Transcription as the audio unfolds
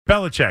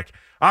Belichick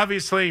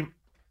obviously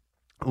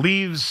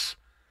leaves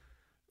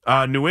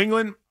New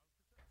England,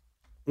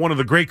 one of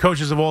the great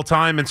coaches of all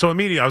time, and so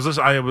immediately I was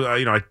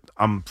listening.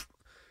 I'm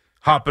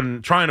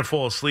hopping, trying to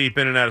fall asleep,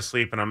 in and out of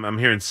sleep, and I'm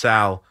hearing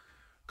Sal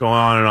go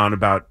on and on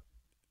about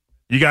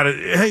you got to.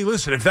 Hey,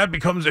 listen, if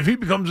he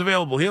becomes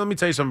available, here, let me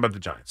tell you something about the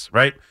Giants,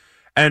 right?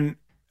 And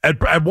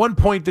at one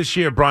point this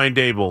year, Brian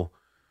Dable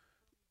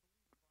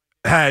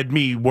had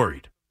me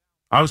worried.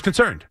 I was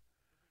concerned,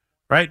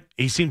 right?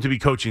 He seemed to be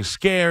coaching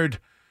scared,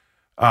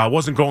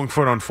 wasn't going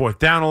for it on fourth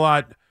down a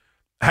lot,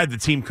 had the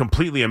team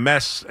completely a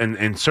mess, and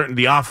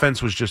the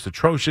offense was just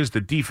atrocious.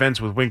 The defense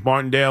with Wink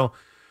Martindale,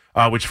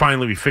 which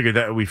finally we figured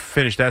that we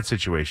finished that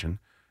situation.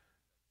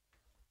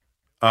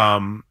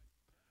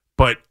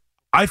 But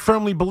I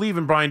firmly believe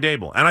in Brian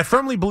Dable, and I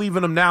firmly believe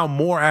in him now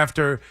more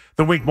after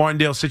the Wink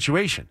Martindale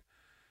situation.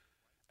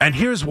 And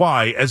here's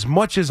why. As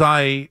much as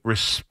I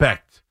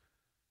respect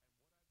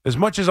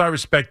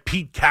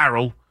Pete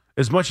Carroll,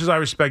 as much as I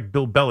respect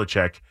Bill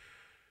Belichick,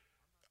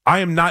 I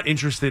am not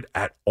interested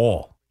at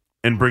all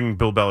in bringing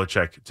Bill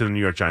Belichick to the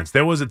New York Giants.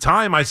 There was a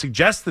time I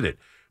suggested it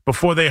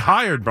before they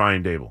hired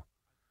Brian Dable.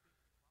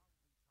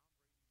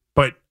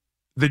 But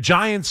the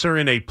Giants are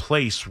in a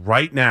place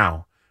right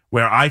now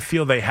where I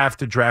feel they have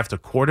to draft a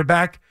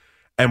quarterback.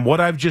 And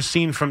what I've just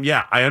seen from,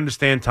 I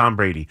understand Tom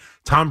Brady.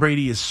 Tom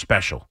Brady is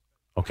special,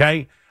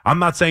 okay? I'm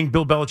not saying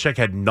Bill Belichick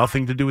had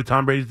nothing to do with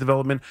Tom Brady's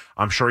development.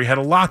 I'm sure he had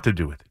a lot to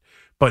do with it.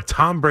 But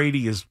Tom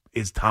Brady is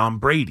Tom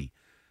Brady.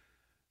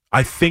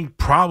 I think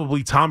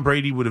probably Tom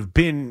Brady would have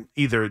been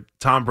either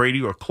Tom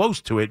Brady or close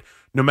to it,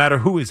 no matter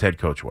who his head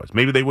coach was.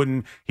 Maybe he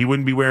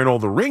wouldn't be wearing all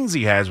the rings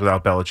he has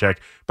without Belichick,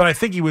 but I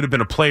think he would have been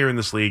a player in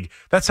this league.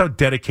 That's how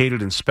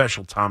dedicated and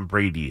special Tom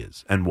Brady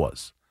is and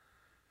was.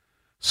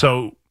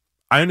 So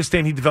I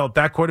understand he developed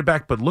that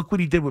quarterback, but look what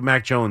he did with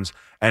Mac Jones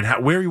and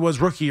where he was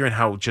rookie year and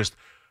how just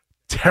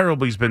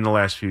terrible he's been the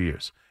last few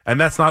years. And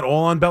that's not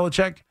all on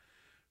Belichick,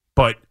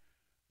 but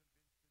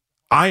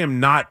I am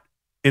not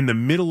in the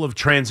middle of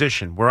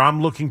transition where I'm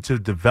looking to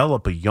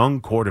develop a young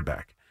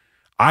quarterback.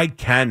 I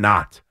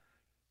cannot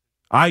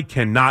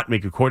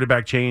make a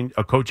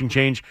coaching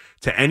change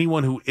to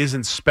anyone who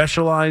isn't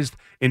specialized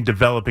in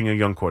developing a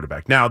young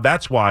quarterback. Now,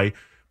 that's why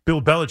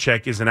Bill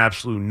Belichick is an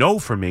absolute no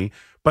for me,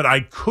 but I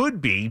could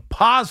be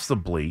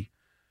possibly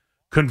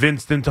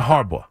convinced into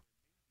Harbaugh.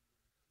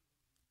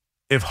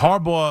 If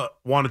Harbaugh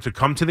wanted to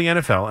come to the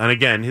NFL, and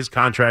again, his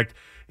contract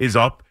is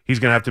up, he's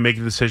going to have to make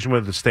a decision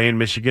whether to stay in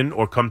Michigan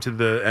or come to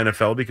the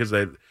NFL because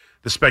the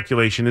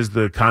speculation is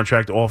the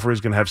contract offer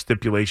is going to have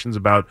stipulations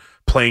about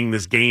playing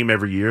this game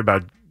every year,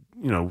 about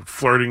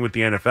flirting with the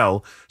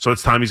NFL. So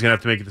it's time he's going to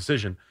have to make a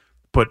decision.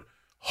 But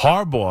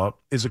Harbaugh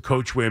is a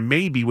coach where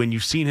maybe when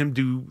you've seen him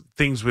do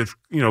things with,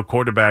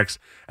 quarterbacks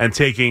and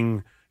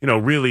taking,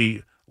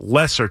 really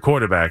lesser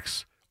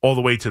quarterbacks all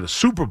the way to the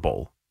Super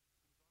Bowl.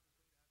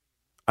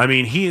 I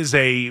mean, he is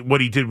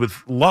what he did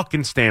with Luck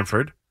in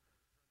Stanford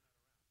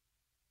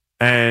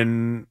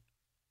and,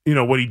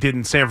 what he did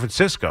in San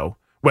Francisco,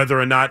 whether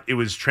or not it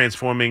was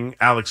transforming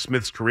Alex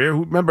Smith's career.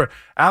 Remember,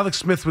 Alex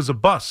Smith was a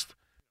bust.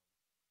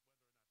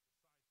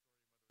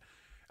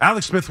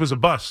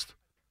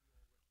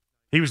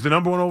 He was the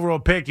number one overall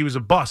pick. He was a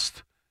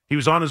bust. He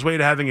was on his way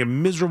to having a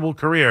miserable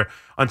career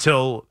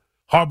until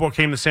Harbaugh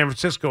came to San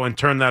Francisco and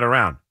turned that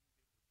around.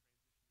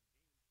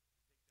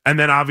 And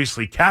then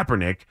obviously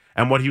Kaepernick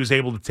and what he was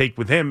able to take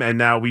with him. And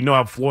now we know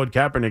how flawed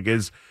Kaepernick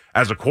is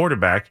as a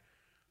quarterback,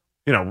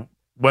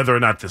 whether or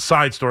not the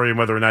side story and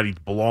whether or not he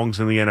belongs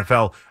in the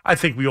NFL. I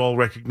think we all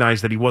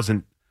recognize that he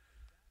wasn't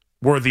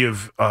worthy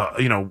of,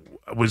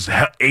 was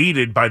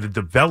aided by the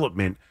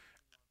development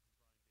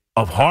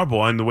of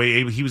Harbaugh and the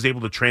way he was able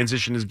to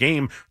transition his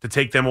game to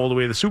take them all the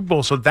way to the Super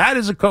Bowl. So that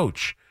is a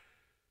coach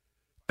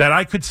that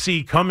I could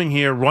see coming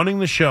here, running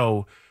the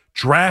show,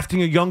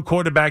 drafting a young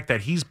quarterback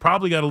that he's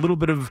probably got a little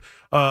bit of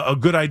a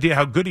good idea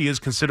how good he is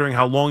considering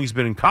how long he's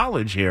been in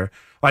college here.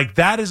 Like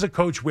that is a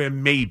coach where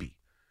maybe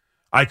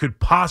I could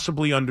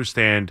possibly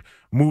understand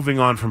moving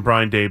on from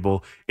Brian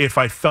Dable if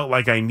I felt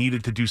like I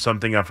needed to do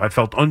something, if I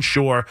felt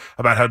unsure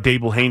about how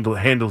Dable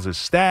handles his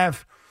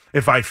staff,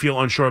 if I feel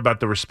unsure about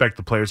the respect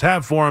the players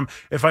have for him,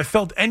 if I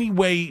felt any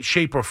way,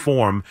 shape, or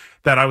form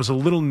that I was a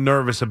little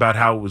nervous about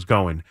how it was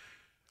going,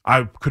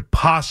 I could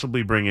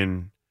possibly bring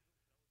in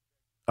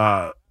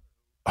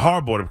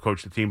Harbaugh to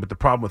coach the team. But the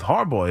problem with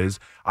Harbaugh is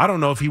I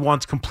don't know if he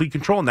wants complete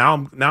control.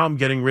 Now I'm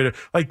getting rid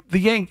of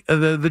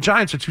the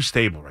Giants are too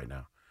stable right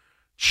now.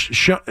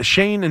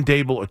 Shane and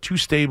Dable are too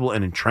stable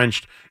and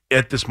entrenched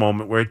at this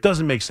moment where it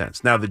doesn't make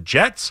sense. Now the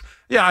Jets,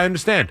 I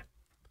understand.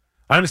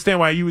 I understand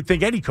why you would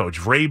think any coach,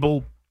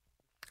 Vrabel,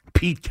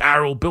 Pete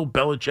Carroll, Bill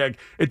Belichick,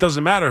 it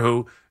doesn't matter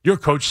who, your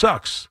coach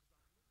sucks.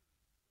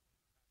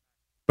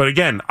 But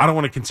again, I don't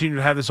want to continue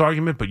to have this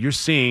argument, but you're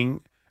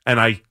seeing, and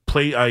I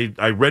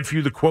read for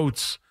you the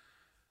quotes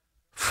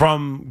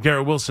from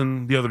Garrett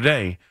Wilson the other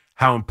day,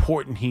 how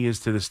important he is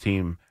to this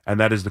team, and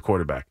that is the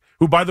quarterback,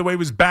 who, by the way,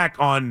 was back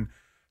on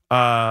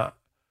the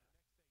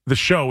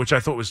show, which I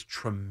thought was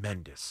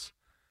tremendous.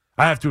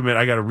 I have to admit,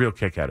 I got a real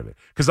kick out of it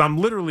because I'm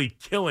literally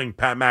killing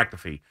Pat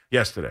McAfee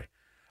yesterday.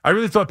 I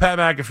really thought Pat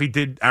McAfee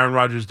did Aaron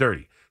Rodgers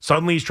dirty.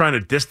 Suddenly he's trying to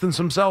distance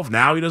himself.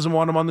 Now he doesn't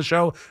want him on the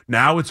show.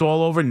 Now it's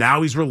all over.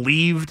 Now he's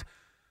relieved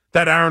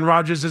that Aaron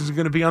Rodgers isn't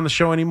going to be on the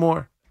show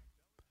anymore.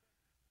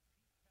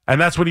 And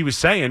that's what he was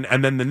saying.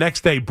 And then the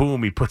next day,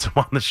 boom, he puts him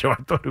on the show. I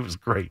thought it was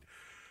great.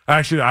 I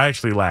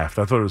actually laughed.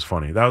 I thought it was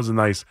funny. That was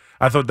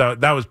I thought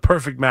that was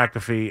perfect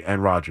McAfee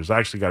and Rodgers. I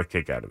actually got a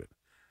kick out of it.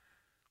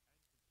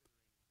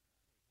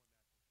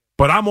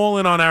 But I'm all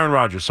in on Aaron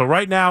Rodgers. So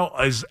right now,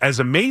 as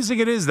amazing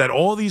it is that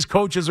all these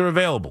coaches are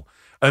available,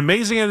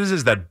 amazing it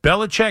is that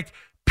Belichick,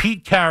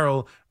 Pete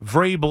Carroll,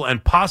 Vrabel,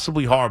 and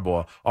possibly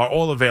Harbaugh are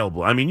all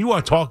available. I mean, you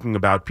are talking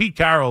about Pete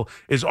Carroll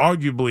is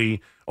arguably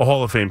a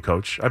Hall of Fame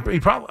coach. I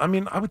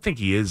would think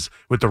he is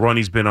with the run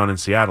he's been on in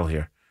Seattle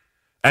here.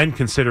 And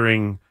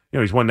considering,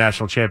 he's won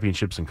national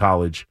championships in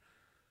college.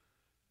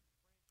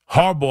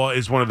 Harbaugh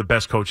is one of the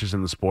best coaches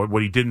in the sport.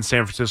 What he did in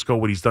San Francisco,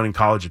 what he's done in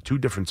college at two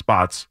different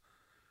spots,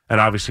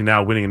 and obviously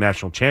now winning a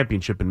national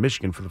championship in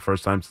Michigan for the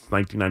first time since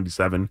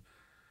 1997.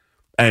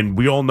 And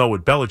we all know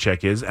what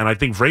Belichick is, and I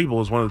think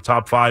Vrabel is one of the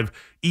top five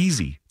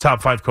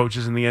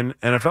coaches in the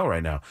NFL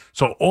right now.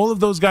 So all of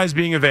those guys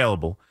being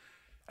available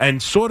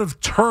and sort of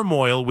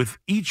turmoil with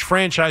each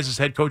franchise's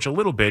head coach a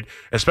little bit,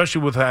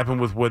 especially what happened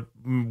with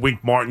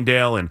Wink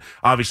Martindale and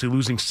obviously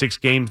losing 6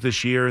 games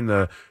this year and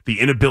the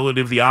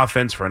inability of the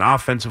offense for an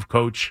offensive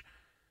coach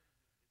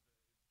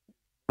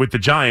with the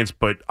Giants,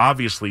 but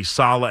obviously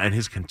Saleh and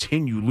his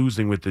continued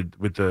losing with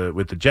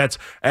the Jets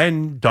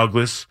and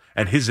Douglas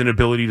and his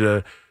inability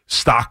to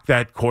stock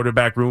that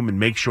quarterback room and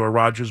make sure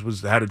Rodgers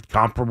had a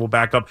comparable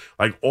backup.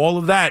 Like all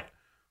of that,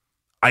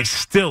 I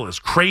still, as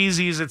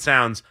crazy as it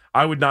sounds,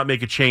 I would not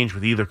make a change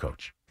with either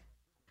coach.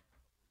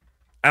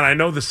 And I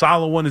know the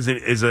Saleh one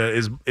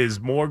is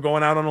more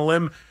going out on a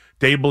limb.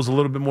 Dable's a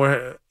little bit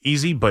more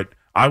easy, but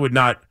I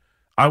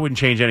wouldn't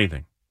change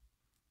anything.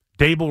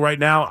 Dable right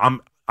now,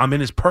 I'm in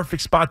his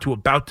perfect spot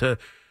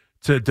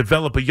to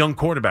develop a young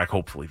quarterback,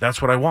 hopefully.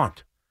 That's what I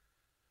want.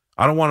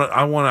 I want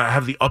to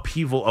have the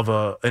upheaval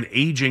of an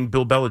aging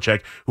Bill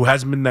Belichick who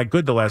hasn't been that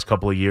good the last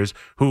couple of years.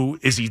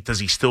 Does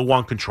he still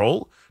want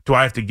control? Do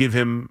I have to give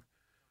him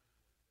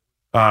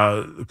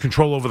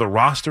control over the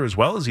roster as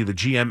well? Is he the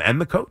GM and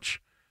the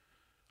coach?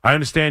 I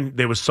understand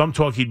there was some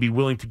talk he'd be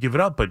willing to give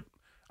it up, but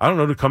I don't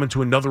know, to come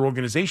into another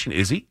organization.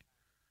 Is he?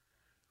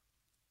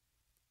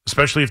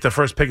 Especially if the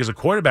first pick is a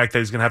quarterback that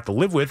he's going to have to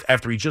live with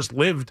after he just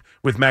lived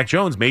with Mac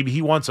Jones. Maybe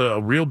he wants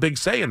a real big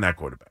say in that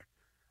quarterback.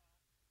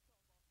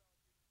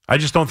 I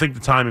just don't think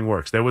the timing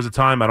works. There was a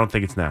time. I don't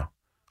think it's now.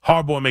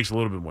 Harbaugh makes a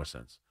little bit more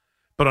sense.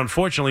 But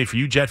unfortunately for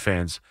you Jet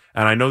fans,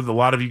 and I know that a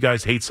lot of you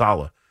guys hate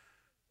Saleh,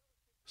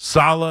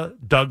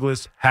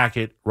 Douglas,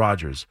 Hackett,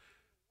 Rodgers,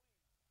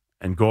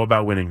 and go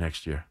about winning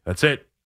next year. That's it.